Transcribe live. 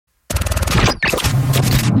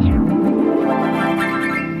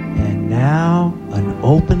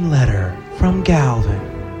open letter from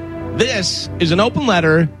Galvin. This is an open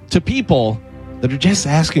letter to people that are just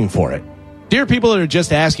asking for it. Dear people that are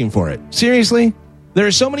just asking for it. Seriously, there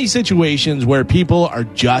are so many situations where people are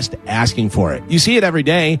just asking for it. You see it every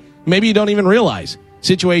day. Maybe you don't even realize.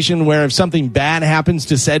 Situation where if something bad happens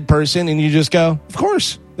to said person and you just go, of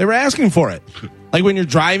course, they were asking for it. Like when you're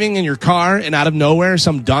driving in your car and out of nowhere,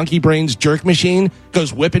 some donkey brains jerk machine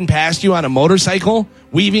goes whipping past you on a motorcycle,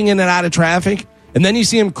 weaving in and out of traffic, and then you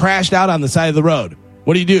see him crashed out on the side of the road.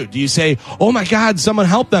 What do? Do you say, oh my God, someone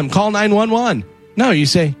help them, call 911? No, you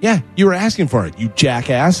say, yeah, you were asking for it, you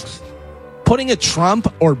jackass. Putting a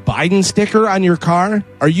Trump or Biden sticker on your car?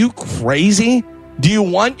 Are you crazy? Do you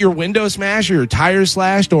want your window smashed or your tires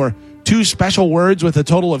slashed or 2 special words with a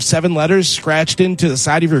total of 7 letters scratched into the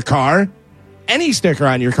side of your car? Any sticker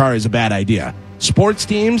on your car is a bad idea. Sports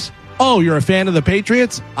teams? Oh, you're a fan of the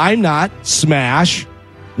Patriots? I'm not. Smash.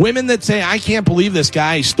 Women that say, I can't believe this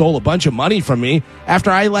guy stole a bunch of money from me after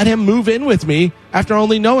I let him move in with me after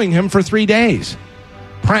only knowing him for 3 days.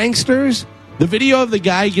 Pranksters? The video of the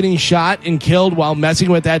guy getting shot and killed while messing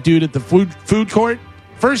with that dude at the food court?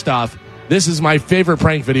 First off, this is my favorite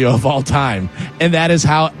prank video of all time, and that is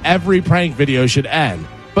how every prank video should end.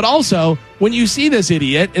 But also, when you see this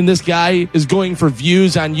idiot and this guy is going for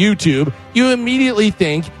views on YouTube, you immediately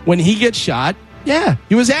think when he gets shot, yeah,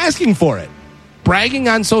 he was asking for it. Bragging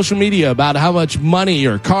on social media about how much money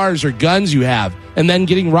or cars or guns you have, and then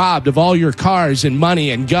getting robbed of all your cars and money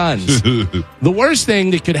and guns. The worst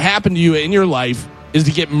thing that could happen to you in your life is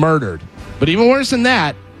to get murdered. But even worse than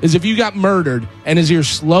that is if you got murdered and as you're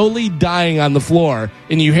slowly dying on the floor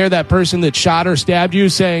and you hear that person that shot or stabbed you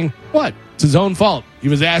saying, what? It's his own fault. He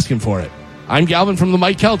was asking for it. I'm Galvin from the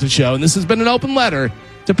Mike Kelta Show, and this has been an open letter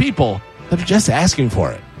to people that are just asking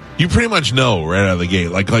for it. You pretty much know right out of the gate.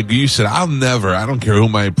 Like you said, I don't care who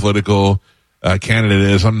my political candidate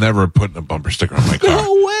is, I'm never putting a bumper sticker on my car.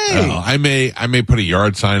 No way. I may put a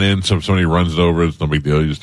yard sign in so if somebody runs it over, it's no big deal. You just